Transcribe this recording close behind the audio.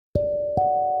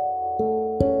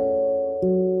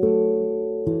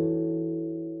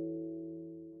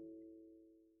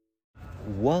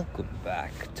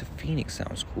back to Phoenix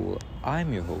Sounds Cool.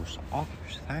 I'm your host,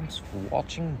 Akash. Thanks for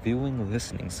watching, viewing,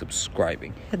 listening,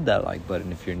 subscribing. Hit that like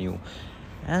button if you're new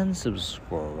and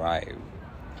subscribe.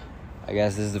 I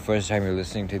guess this is the first time you're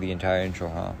listening to the entire intro,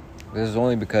 huh? This is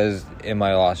only because in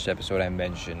my last episode I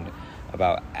mentioned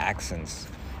about accents,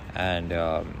 and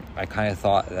I kind of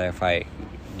thought that if I,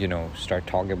 start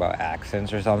talking about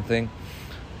accents or something,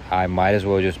 I might as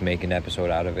well just make an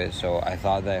episode out of it. So I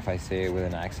thought that if I say it with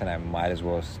an accent, I might as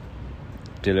well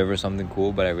deliver something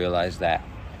cool. But I realized that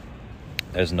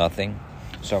there's nothing.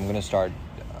 So I'm going to start.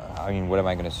 What am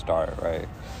I going to start, right?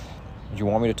 You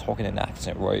want me to talk in an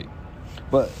accent, right?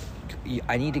 But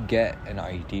I need to get an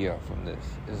idea from this.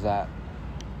 Is that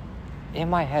in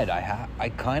my head, I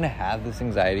kind of had this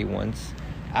anxiety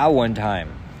at one time.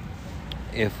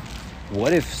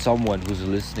 What if someone who's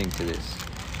listening to this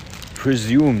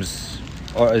presumes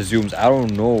or assumes, I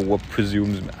don't know what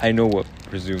presumes, I know what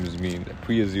presumes mean,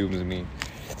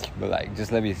 but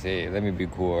just let me say it, let me be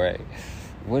cool, right?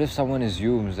 What if someone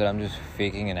assumes that I'm just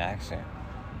faking an accent?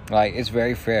 It's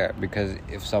very fair, because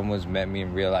if someone's met me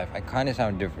in real life, I kind of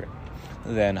sound different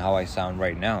than how I sound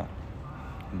right now,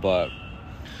 but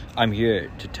I'm here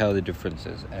to tell the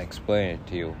differences and explain it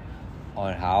to you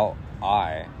on how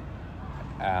I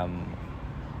am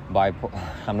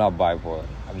I'm not bipolar.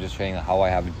 I'm just saying how I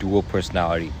have a dual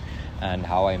personality and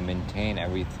how I maintain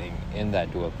everything in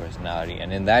that dual personality.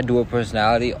 And in that dual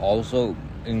personality also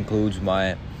includes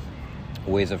my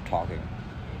ways of talking.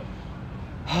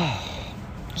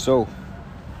 So,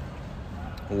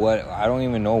 I don't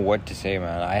even know what to say,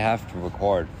 man. I have to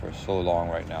record for so long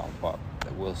right now, but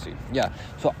we'll see. Yeah,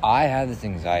 so I have this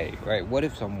anxiety, right? What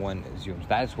if someone assumes?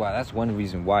 That's one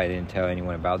reason why I didn't tell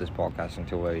anyone about this podcast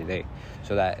until today,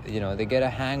 so that, they get a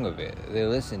hang of it. They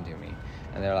listen to me,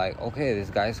 and they're like, okay, this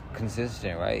guy's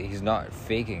consistent, right? He's not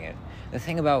faking it. The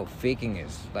thing about faking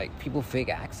is, people fake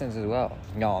accents as well.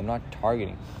 No, I'm not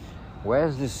targeting.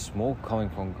 Where's this smoke coming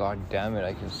from? God damn it,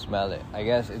 I can smell it. I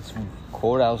guess it's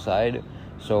cold outside,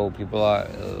 so people are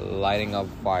lighting up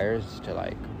fires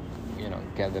to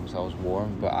get themselves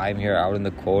warm. But I'm here out in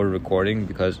the cold recording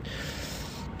because,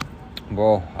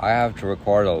 I have to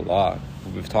record a lot.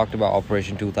 We've talked about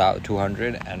Operation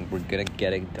 200, and we're gonna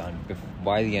get it done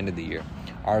by the end of the year.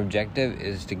 Our objective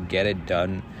is to get it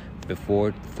done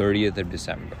before 30th of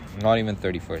December, not even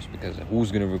 31st, because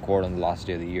who's gonna record on the last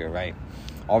day of the year, right?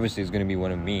 Obviously it's gonna be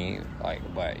one of me,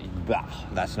 but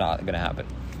that's not gonna happen.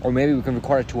 Or maybe we can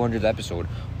record a 200th episode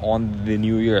on the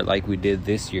new year like we did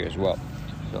this year as well.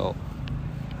 So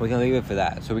we can leave it for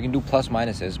that. So we can do plus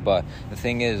minuses, but the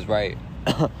thing is, right,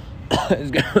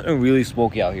 it's getting really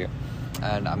smoky out here,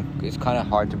 and it's kind of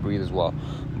hard to breathe as well.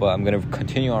 But I'm going to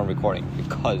continue on recording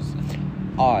because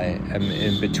I am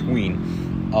in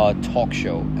between a talk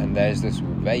show, and there's this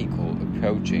vehicle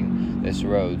approaching this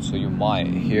road, so you might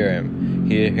hear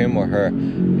him or her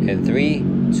in 3,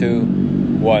 2,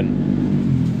 1.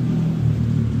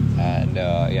 And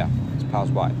it's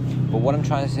passed by. But what I'm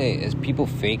trying to say is people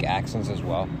fake accents as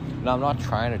well. Now, I'm not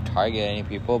trying to target any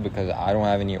people because I don't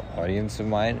have any audience of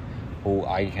mine who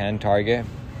I can target.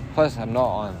 Plus, I'm not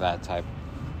on that type.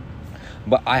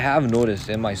 But I have noticed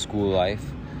in my school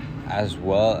life as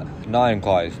well, not in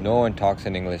college. No one talks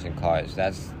in English in college.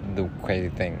 That's the crazy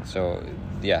thing. So,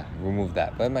 yeah, remove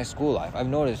that. But in my school life, I've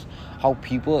noticed how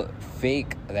people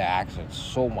fake their accents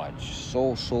so much.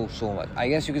 So much. I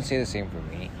guess you can say the same for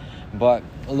me. But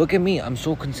look at me. I'm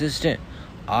so consistent.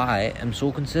 I am so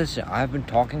consistent. I've been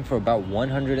talking for about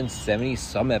 170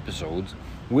 some episodes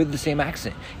with the same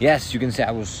accent. Yes, you can say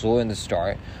I was slow in the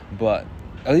start, but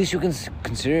at least you can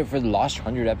consider it for the last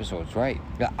 100 episodes, right?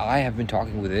 That I have been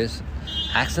talking with this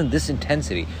accent, this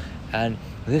intensity, and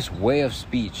this way of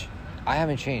speech. I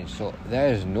haven't changed. So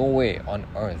there is no way on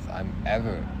earth I'm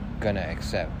ever gonna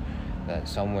accept that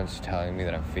someone's telling me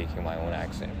that I'm faking my own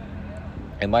accent.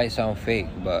 It might sound fake,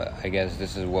 but I guess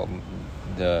this is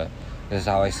this is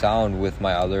how I sound with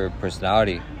my other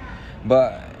personality.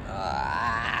 But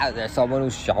there's someone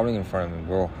who's shouting in front of me,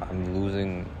 bro. I'm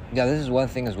losing. Yeah, this is one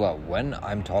thing as well. When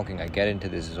I'm talking, I get into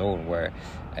this zone where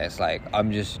it's like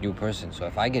I'm just a new person. So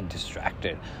if I get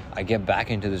distracted, I get back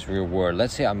into this real world.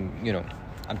 Let's say I'm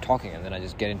talking, and then I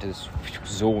just get into this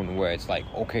zone where it's like,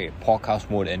 okay, podcast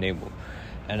mode enabled,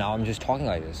 and now I'm just talking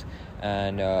like this,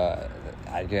 and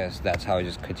I guess that's how I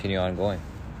just continue on going.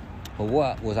 But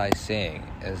what was I saying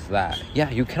is that,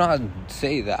 you cannot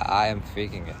say that I am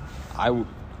faking it. I would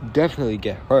definitely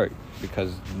get hurt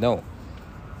because no.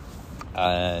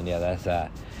 And that's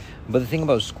that. But the thing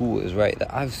about school is, right,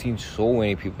 that I've seen so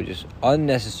many people just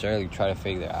unnecessarily try to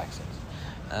fake their accents.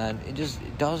 and it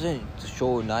doesn't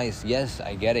show nice. Yes,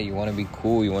 I get it. You want to be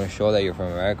cool. You want to show that you're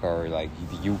from America or like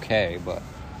the UK, but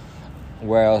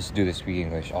where else do they speak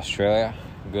English? Australia?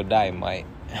 Good day, mate.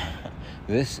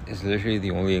 This is literally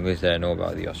the only English that I know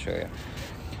about the Australia.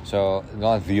 So,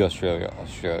 not the Australia.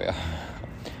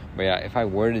 But yeah, if I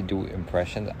were to do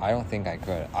impressions, I don't think I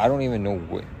could. I don't even know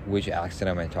which accent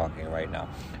am I talking right now.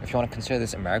 If you want to consider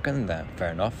this American, then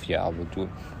fair enough. Yeah, I will do it.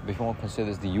 But if you want to consider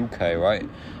this the UK, right?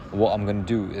 What I'm going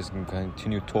to do is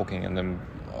continue talking. And then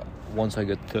once I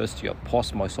get thirsty, I'll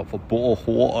pass myself a bottle of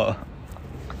water.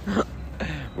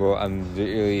 Bro, I'm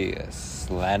literally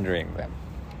slandering them.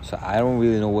 So I don't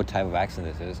really know what type of accent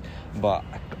this is. But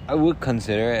I would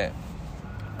consider it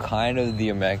kind of the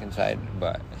American side.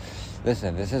 But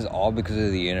listen, this is all because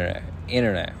of the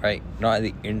internet, right? Not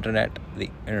the internet,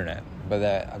 the internet.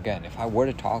 But again, if I were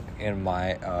to talk in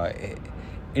my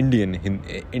Indian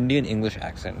English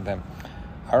accent, then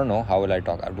I don't know, how will I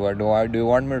talk? Do you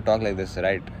want me to talk like this,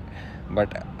 right?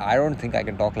 But I don't think I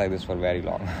can talk like this for very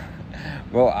long.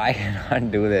 Bro, I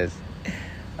cannot do this.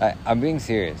 I'm being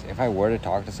serious. If I were to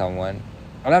talk to someone,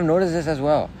 and I've noticed this as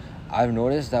well. I've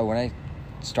noticed that when I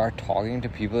start talking to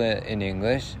people in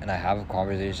English and I have a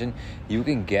conversation, you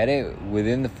can get it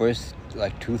within the first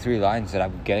like 2-3 lines that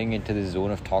I'm getting into the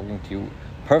zone of talking to you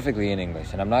perfectly in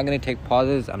English. And I'm not going to take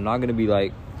pauses. I'm not going to be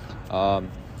like,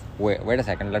 wait a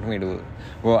second, let me do it.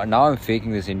 Well, now I'm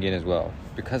faking this Indian as well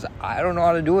because I don't know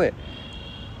how to do it.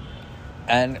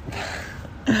 And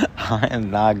I am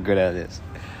not good at this.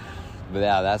 But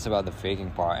yeah, that's about the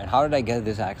faking part. And how did I get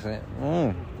this accent?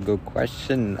 Good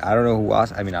question. I don't know who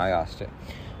asked. I mean, I asked it.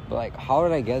 But like, how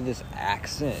did I get this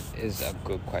accent is a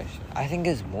good question. I think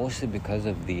it's mostly because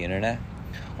of the internet.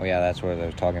 Oh yeah, that's what I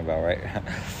was talking about, right?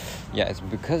 Yeah, it's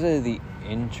because of the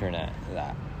internet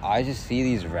that I just see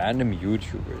these random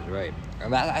YouTubers, right?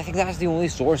 And I think that's the only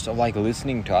source of like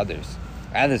listening to others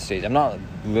at this stage. I'm not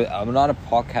a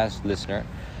podcast listener.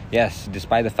 Yes,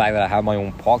 despite the fact that I have my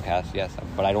own podcast, yes,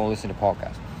 but I don't listen to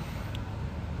podcasts.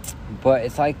 But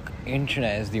it's like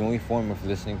internet is the only form of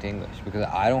listening to English because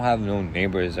I don't have no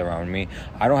neighbors around me.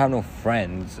 I don't have no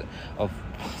friends.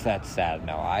 That's sad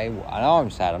now. Now I'm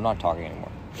sad. I'm not talking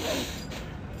anymore.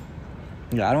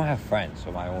 Yeah, I don't have friends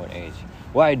of my own age.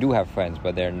 Well, I do have friends,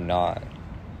 but they're not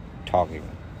talking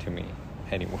to me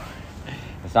anymore.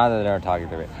 It's not that they're not talking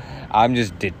to me. I'm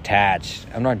just detached.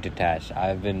 I'm not detached.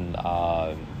 I've been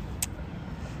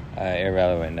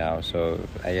irrelevant now, so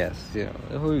I guess,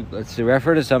 let's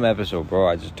refer to some episode, bro.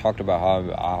 I just talked about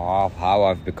how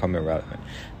I've become irrelevant.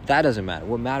 That doesn't matter.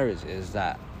 What matters is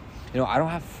that, I don't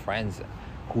have friends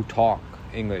who talk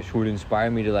English, who would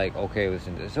inspire me to like, okay,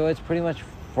 listen to this. So it's pretty much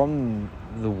from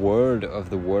the word of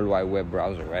the World Wide Web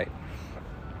browser, right?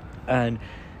 And,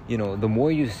 the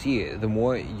more you see it, the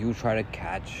more you try to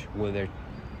catch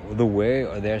the way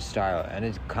or their style, and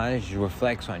it kind of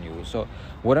reflects on you. So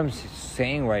what I'm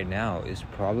saying right now is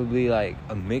probably like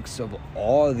a mix of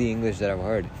all the English that I've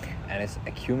heard, and it's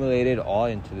accumulated all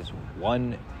into this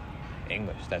one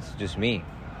English that's just me.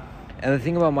 And the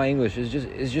thing about my English is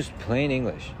just plain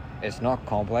English. It's not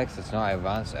complex, it's not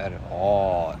advanced at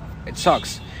all. It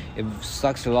sucks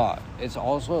a lot. It's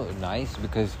also nice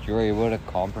because you're able to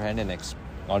comprehend and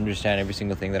understand every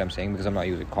single thing that I'm saying because I'm not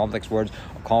using complex words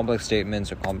or complex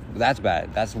statements that's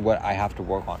bad. That's what I have to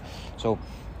work on. So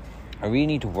I really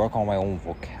need to work on my own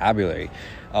vocabulary.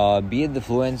 Be it the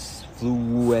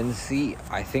fluency,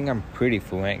 I think I'm pretty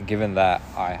fluent given that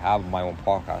I have my own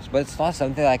podcast. But it's not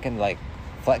something I can like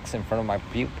flex in front of my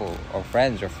people or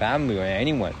friends or family or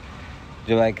anyone.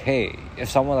 They're like, hey, if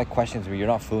someone like questions me, you're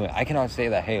not fluent, I cannot say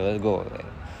that, hey, let's go.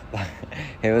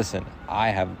 Hey, listen, I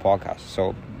have a podcast,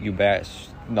 so you better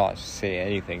not say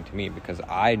anything to me because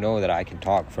I know that I can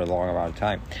talk for a long amount of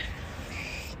time.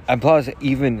 And plus,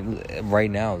 even right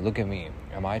now, look at me.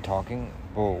 Am I talking?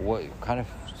 Bro, what kind of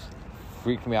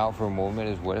freaked me out for a moment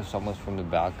is what if someone's from the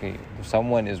balcony, if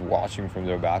someone is watching from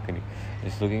their balcony,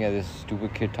 just looking at this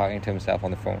stupid kid talking to himself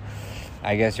on the phone.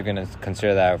 I guess you're going to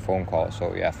consider that a phone call,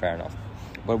 so yeah, fair enough.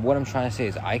 But what I'm trying to say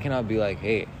is I cannot be like,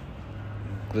 hey,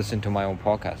 listen to my own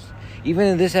podcast. Even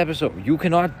in this episode, you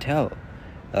cannot tell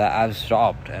that I've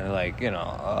stopped and like,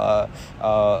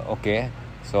 okay.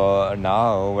 So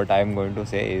now what I'm going to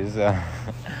say is,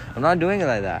 I'm not doing it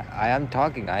like that. I am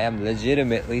talking. I am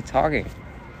legitimately talking.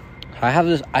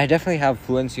 I definitely have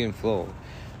fluency and flow.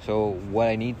 So what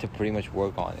I need to pretty much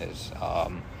work on is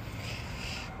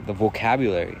the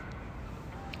vocabulary.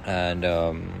 And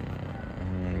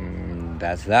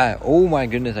that's that. Oh my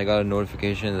goodness, I got a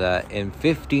notification that in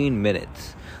 15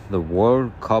 minutes, the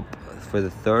World Cup for the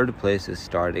third place is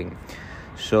starting.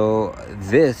 So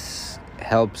this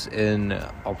helps in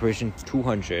Operation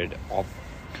 200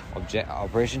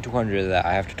 Operation 200 that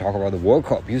I have to talk about the World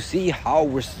Cup. You see how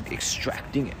we're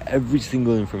extracting every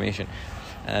single information,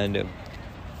 and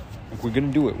we're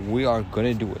gonna do it. We are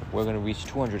gonna do it. We're gonna reach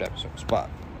 200 episodes. But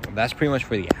that's pretty much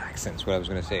for the accents. What I was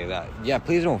gonna say, that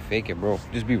please don't fake it, bro.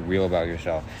 Just be real about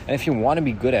yourself. And if you want to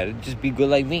be good at it, just be good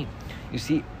like me. You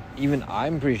see, even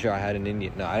I'm pretty sure I had an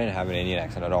Indian. No, I didn't have an Indian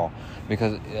accent at all,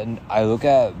 because I look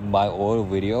at my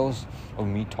old videos of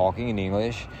me talking in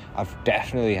English. I've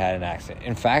definitely had an accent.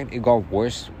 In fact, it got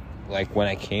worse like when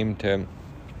I came to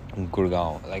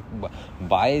Gurgaon. Like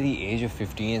by the age of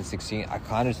 15 and 16, I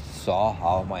kind of saw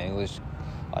how my English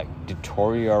like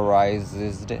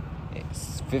deteriorized.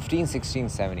 It's 15, 16,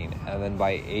 17, and then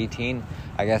by 18,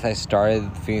 I guess I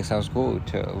started Phoenix Sound School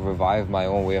to revive my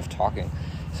own way of talking.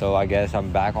 So I guess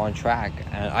I'm back on track,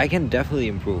 and I can definitely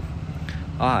improve.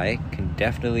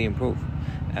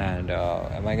 And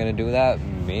am I gonna do that?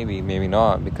 Maybe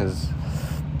not, because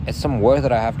it's some work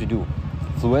that I have to do.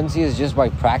 Fluency is just by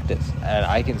practice, and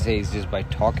I can say it's just by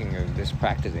talking or just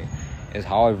practicing is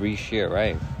how I reach here,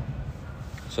 right?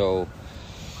 So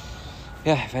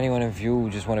if anyone of you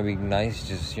just want to be nice,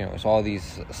 just, it's all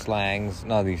these slangs,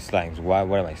 not these slangs, what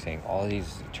am I saying? All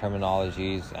these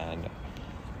terminologies and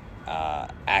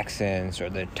accents or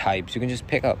the types, you can just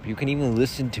pick up. You can even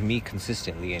listen to me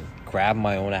consistently and grab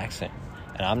my own accent.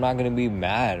 And I'm not going to be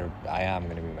mad, or I am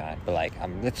going to be mad, but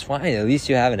that's fine. At least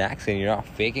you have an accent, you're not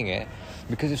faking it.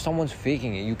 Because if someone's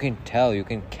faking it, you can tell, you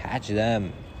can catch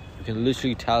them. You can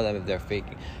literally tell them if they're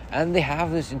faking. And they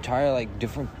have this entire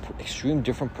extreme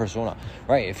different persona,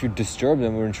 right? If you disturb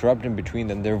them or interrupt in between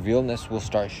them, their realness will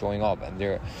start showing up. And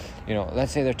they're,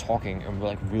 let's say they're talking in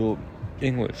real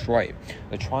English, right?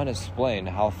 They're trying to explain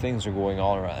how things are going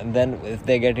on around. And then if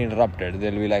they get interrupted,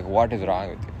 they'll be like, what is wrong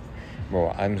with you?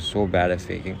 Bro, I'm so bad at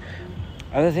faking.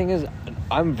 Other thing is,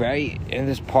 I'm very in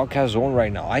this podcast zone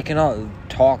right now. I cannot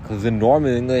talk the normal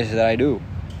English that I do.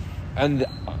 And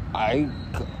I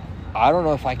don't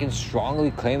know if I can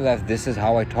strongly claim that this is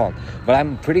how I talk, but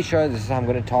I'm pretty sure this is how I'm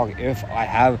going to talk if I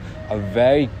have a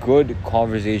very good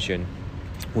conversation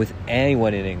with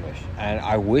anyone in English. And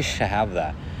I wish to have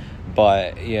that.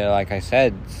 But, like I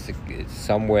said, it's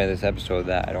somewhere in this episode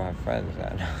that I don't have friends.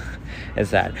 And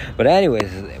it's sad. But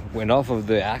anyways, enough of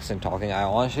the accent talking. I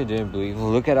honestly didn't believe.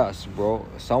 Look at us, bro.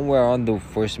 Somewhere on the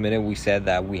first minute, we said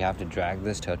that we have to drag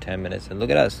this to 10 minutes. And look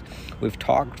at us. We've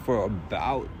talked for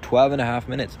about 12 and a half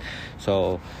minutes.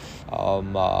 So, do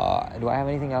I have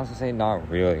anything else to say? Not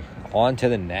really. On to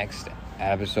the next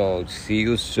episode. See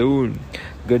you soon.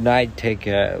 Good night. Take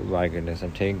care. My goodness,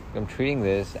 I'm treating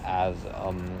this as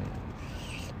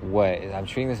I'm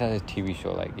treating this as a TV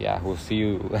show. We'll see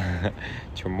you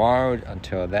tomorrow.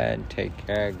 Until then, take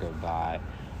care. Goodbye.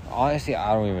 Honestly,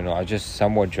 I don't even know. I just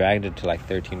somewhat dragged it to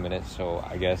 13 minutes, so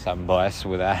I guess I'm blessed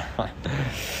with that.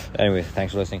 Anyways,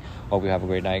 thanks for listening. Hope you have a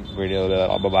great night.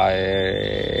 Bye bye.